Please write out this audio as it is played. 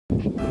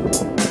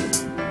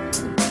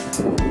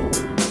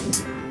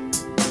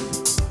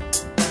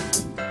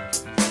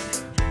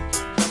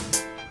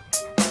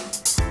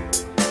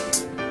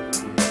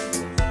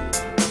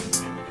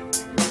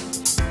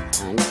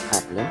And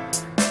Pablo.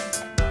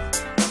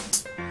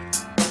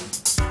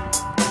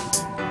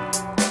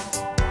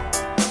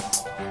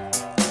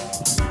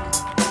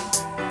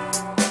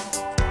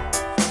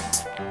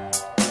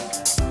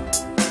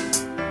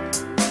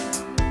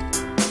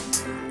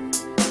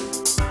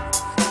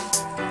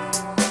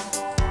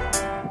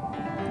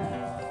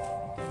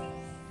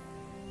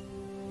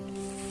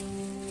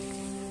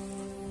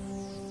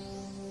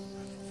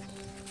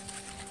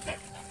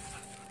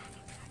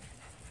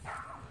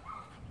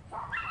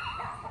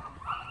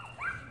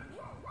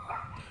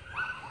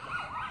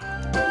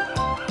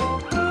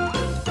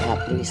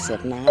 Pablo is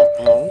 7.5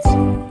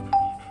 pounds.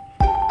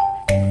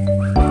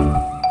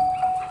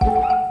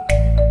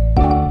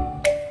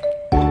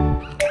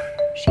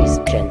 She's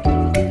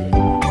gentle with the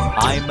little.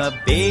 I'm a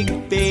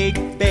big,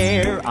 big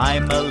bear.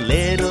 I'm a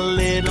little,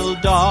 little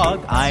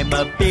dog. I'm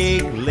a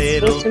big,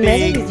 little, What's the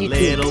matter with you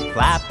little two?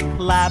 clap,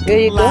 clap, Where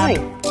are you clap.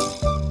 going?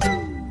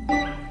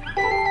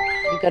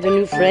 You got a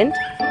new friend?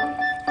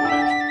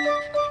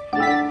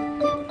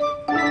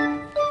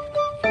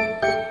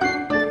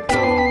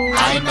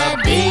 I'm a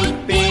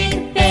big,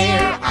 big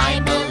bear.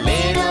 I'm a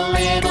little,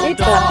 little Hey,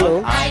 dog.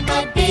 Pablo. I'm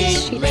a big,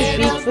 Is she too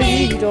little, big for you?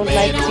 You don't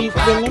like little big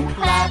clap, women?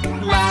 clap,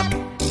 clap.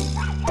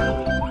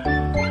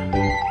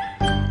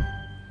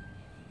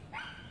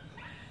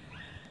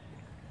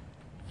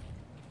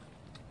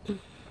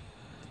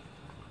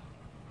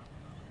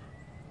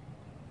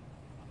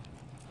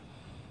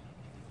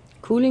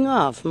 Cooling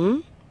off, hmm?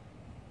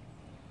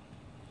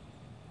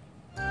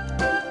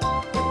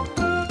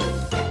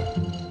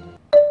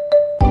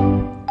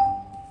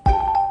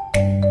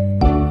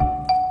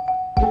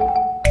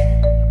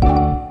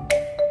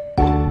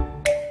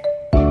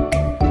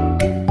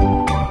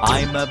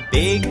 I'm a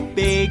big,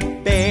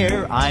 big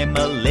bear. I'm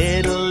a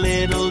little,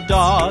 little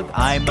dog.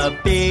 I'm a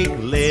big,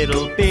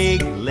 little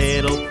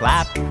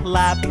clap,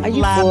 clap, Are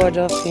you clap. bored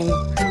of him?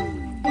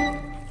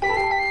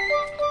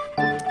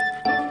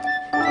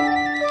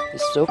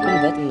 He's soaking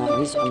wet and now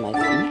he's on my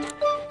feet.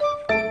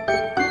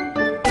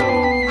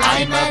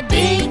 I'm a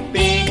big,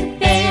 big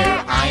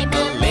bear. I'm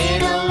a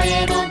little,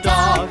 little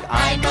dog.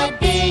 I'm a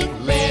big,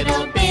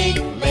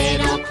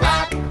 little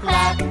clap,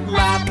 clap,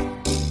 clap.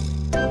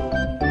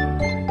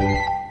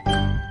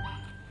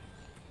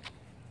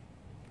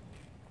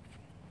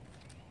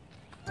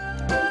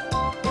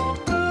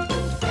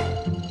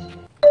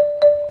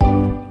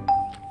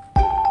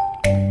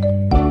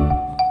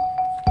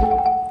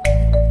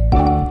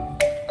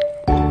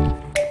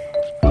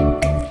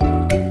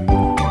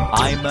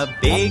 I'm a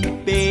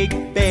big,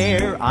 big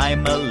bear.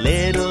 I'm a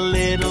little,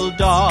 little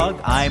dog.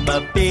 I'm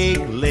a big,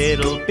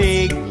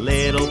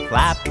 little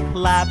clap,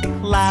 clap,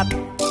 clap.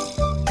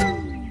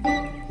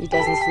 He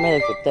doesn't smell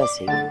good, does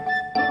he?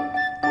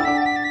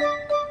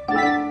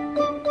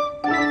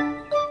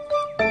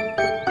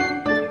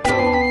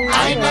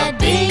 I'm a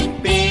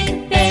big,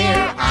 big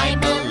bear.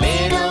 I'm a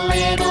little,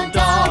 little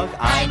dog.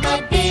 I'm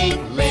a big,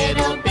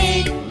 little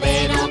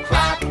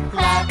clap,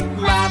 clap,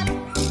 clap.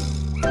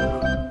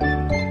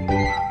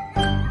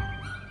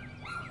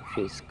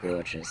 She's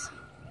gorgeous.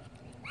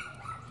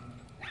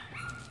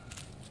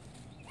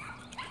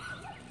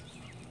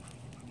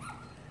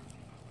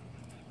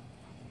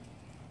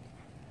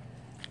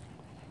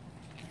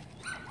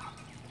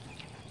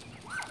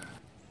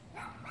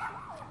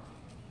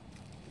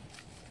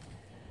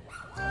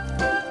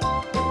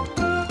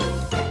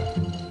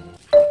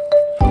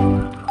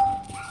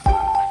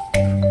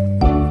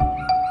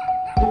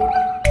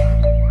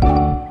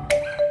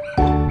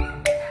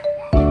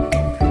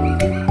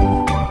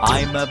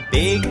 I'm a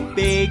big,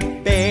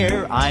 big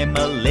bear. I'm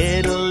a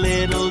little,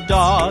 little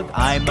dog.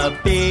 I'm a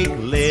big,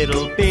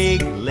 little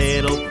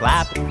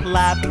clap,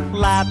 clap,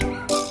 clap.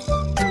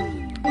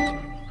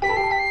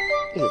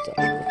 He's a good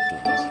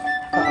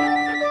dog.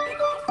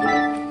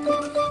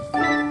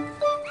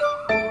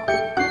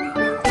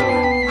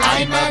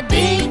 I'm a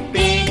big,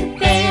 big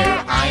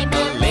bear. I'm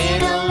a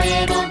little,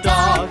 little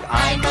dog.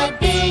 I'm a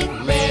big,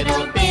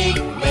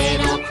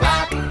 little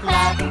clap,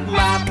 clap,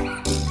 clap.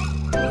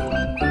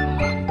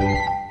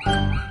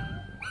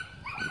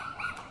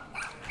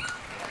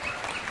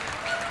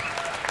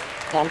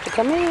 Time to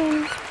come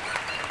in.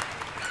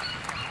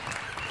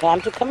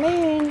 Time to come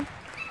in.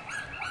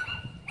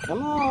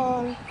 Come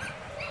on.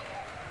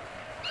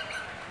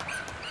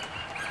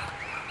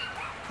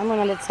 I'm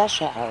gonna let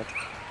Sasha out.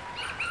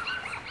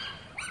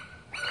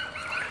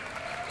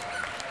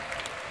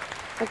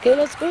 Okay,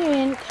 let's go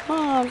in. Come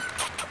on.